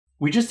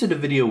We just did a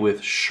video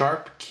with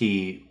sharp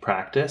key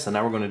practice, and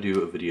now we're going to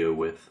do a video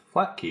with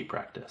flat key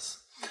practice.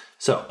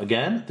 So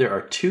again, there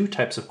are two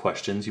types of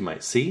questions you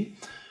might see.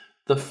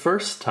 The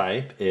first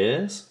type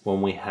is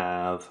when we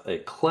have a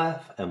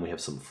clef and we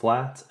have some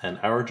flats, and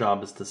our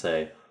job is to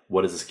say,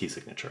 what is this key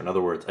signature? In other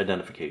words,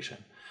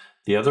 identification.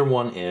 The other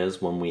one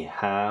is when we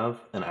have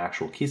an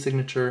actual key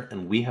signature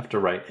and we have to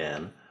write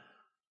in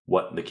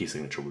what the key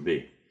signature would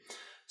be.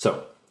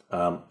 So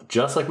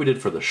just like we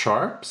did for the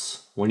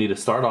sharps, we need to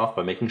start off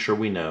by making sure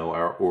we know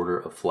our order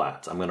of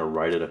flats. I'm going to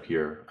write it up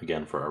here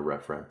again for our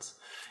reference.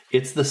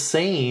 It's the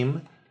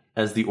same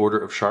as the order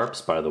of sharps,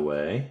 by the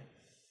way,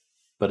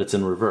 but it's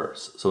in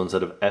reverse. So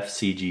instead of F,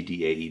 C, G,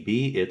 D, A, E,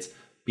 B, it's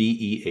B,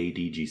 E, A,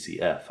 D, G,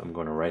 C, F. I'm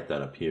going to write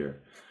that up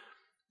here.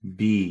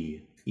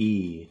 B,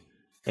 E,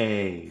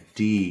 A,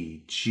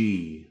 D,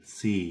 G,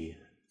 C,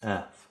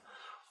 F.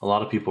 A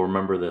lot of people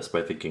remember this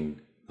by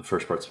thinking the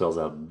first part spells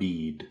out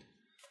bead,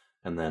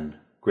 and then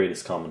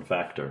greatest common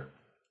factor.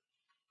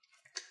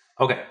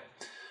 Okay,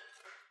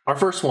 our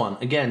first one,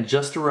 again,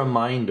 just a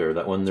reminder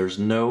that when there's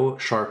no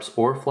sharps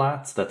or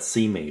flats, that's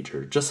C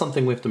major. Just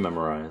something we have to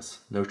memorize.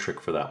 No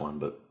trick for that one,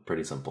 but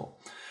pretty simple.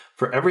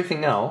 For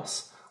everything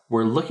else,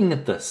 we're looking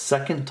at the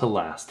second to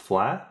last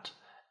flat,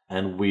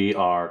 and we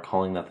are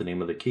calling that the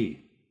name of the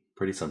key.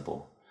 Pretty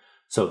simple.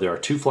 So there are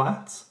two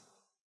flats,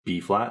 B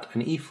flat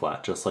and E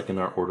flat, just like in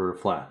our order of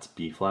flats,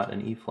 B flat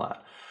and E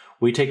flat.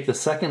 We take the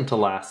second to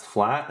last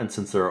flat, and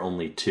since there are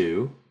only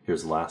two,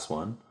 here's the last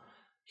one.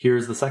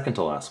 Here's the second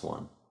to last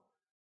one.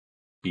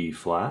 B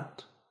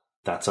flat,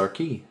 that's our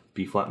key,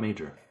 B flat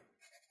major.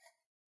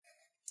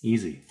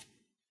 Easy.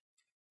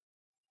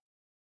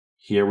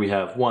 Here we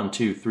have 1,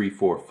 2, 3,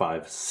 4,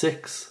 5,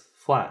 6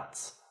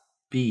 flats.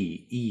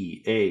 B,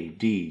 E, A,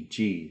 D,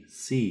 G,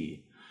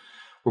 C.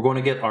 We're going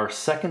to get our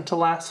second to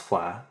last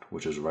flat,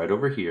 which is right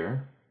over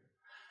here,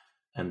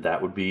 and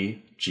that would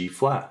be G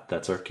flat.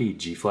 That's our key,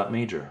 G flat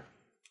major.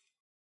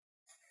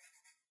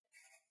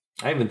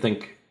 I even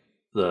think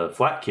the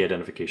flat key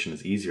identification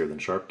is easier than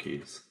sharp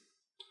keys.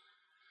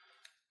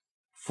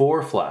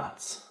 4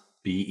 flats,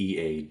 B, E,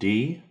 A,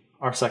 D.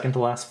 Our second to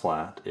last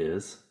flat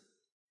is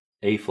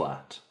A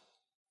flat.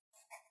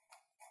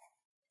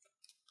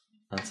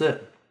 That's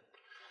it.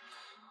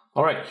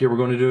 All right, here we're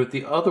going to do it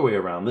the other way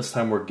around. This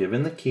time we're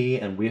given the key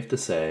and we have to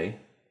say,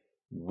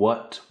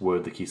 what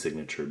would the key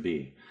signature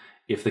be?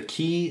 If the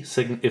key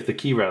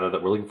that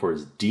we're looking for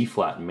is D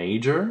flat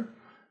major,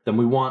 then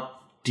we want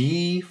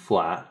D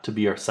flat to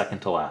be our second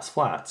to last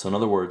flat. So in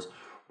other words,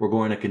 we're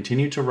going to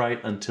continue to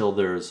write until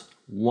there's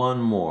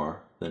one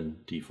more than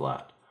D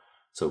flat.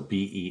 So B,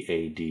 E,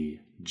 A, D,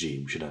 G.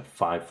 We should have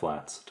 5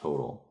 flats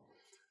total.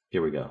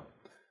 Here we go.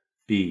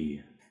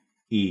 B,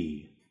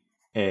 E,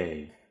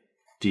 A,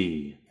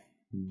 D,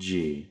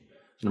 G.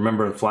 And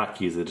remember in flat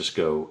keys, they just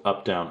go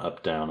up, down,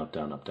 up, down, up,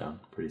 down, up,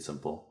 down. Pretty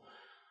simple.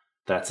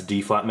 That's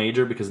D flat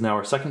major because now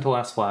our second to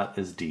last flat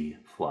is D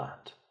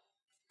flat.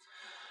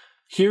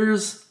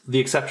 Here's the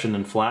exception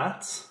in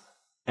flats.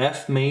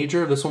 F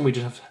major, this one we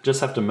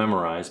just have to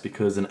memorize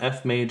because in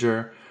F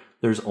major,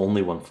 there's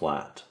only one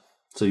flat.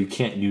 So you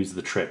can't use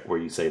the trick where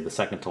you say the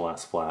second to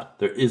last flat.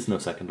 There is no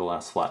second to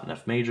last flat in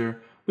F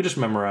major. We just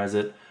memorize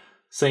it.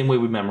 Same way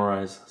we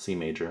memorize C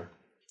major.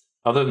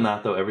 Other than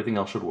that though, everything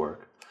else should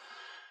work.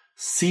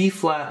 C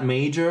flat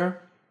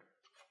major,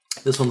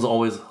 this one's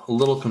always a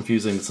little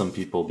confusing to some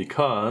people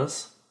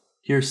because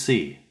here's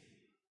C.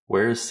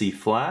 Where's C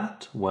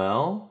flat?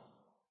 Well,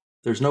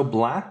 there's no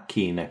black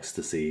key next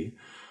to C,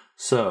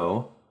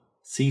 so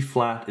C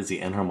flat is the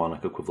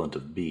enharmonic equivalent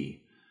of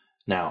B.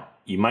 Now,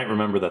 you might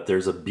remember that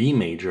there's a B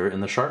major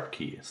in the sharp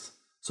keys.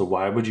 So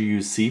why would you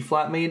use C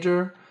flat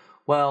major?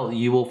 Well,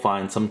 you will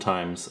find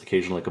sometimes,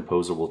 occasionally a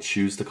composer will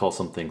choose to call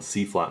something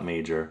C flat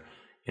major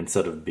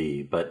instead of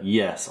B. But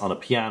yes, on a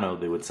piano,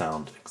 they would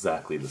sound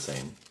exactly the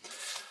same.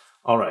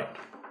 All right,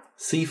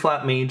 C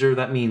flat major,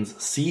 that means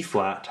C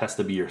flat has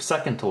to be your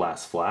second to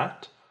last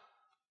flat.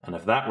 And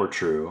if that were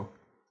true,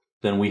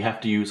 then we have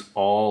to use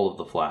all of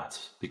the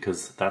flats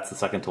because that's the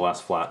second to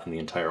last flat in the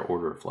entire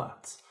order of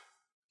flats.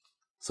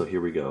 So here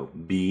we go.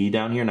 B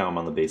down here, now I'm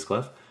on the bass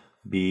clef.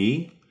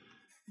 B,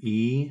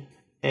 E,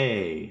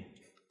 A,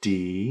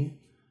 D,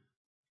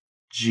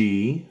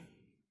 G,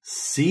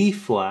 C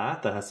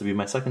flat, that has to be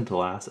my second to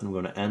last, and I'm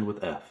going to end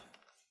with F.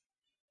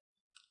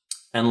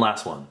 And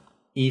last one,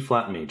 E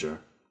flat major.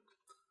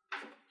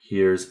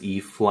 Here's E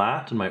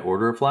flat in my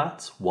order of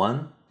flats.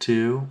 1,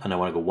 2, and I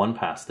want to go 1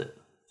 past it.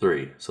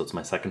 3, so it's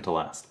my second to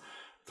last.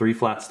 3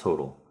 flats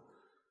total.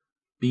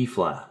 B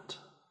flat,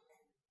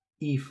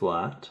 E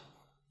flat,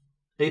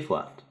 A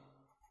flat.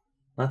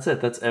 That's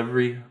it, that's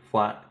every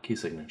flat key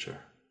signature.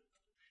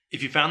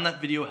 If you found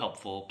that video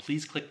helpful,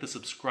 please click the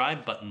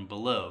subscribe button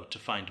below to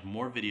find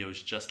more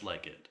videos just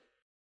like it.